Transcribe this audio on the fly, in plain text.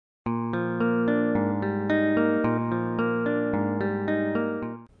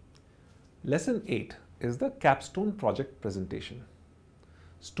Lesson 8 is the capstone project presentation.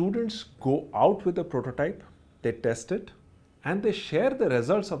 Students go out with a prototype, they test it, and they share the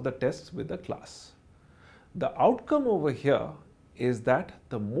results of the tests with the class. The outcome over here is that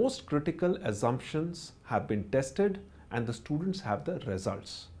the most critical assumptions have been tested and the students have the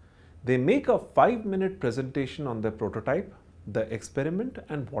results. They make a 5-minute presentation on their prototype, the experiment,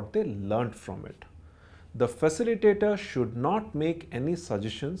 and what they learned from it. The facilitator should not make any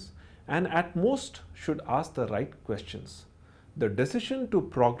suggestions and at most should ask the right questions. The decision to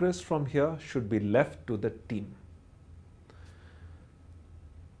progress from here should be left to the team.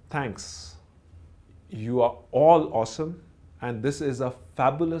 Thanks. You are all awesome and this is a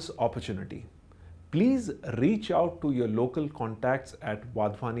fabulous opportunity. Please reach out to your local contacts at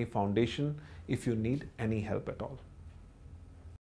Wadhwani Foundation if you need any help at all.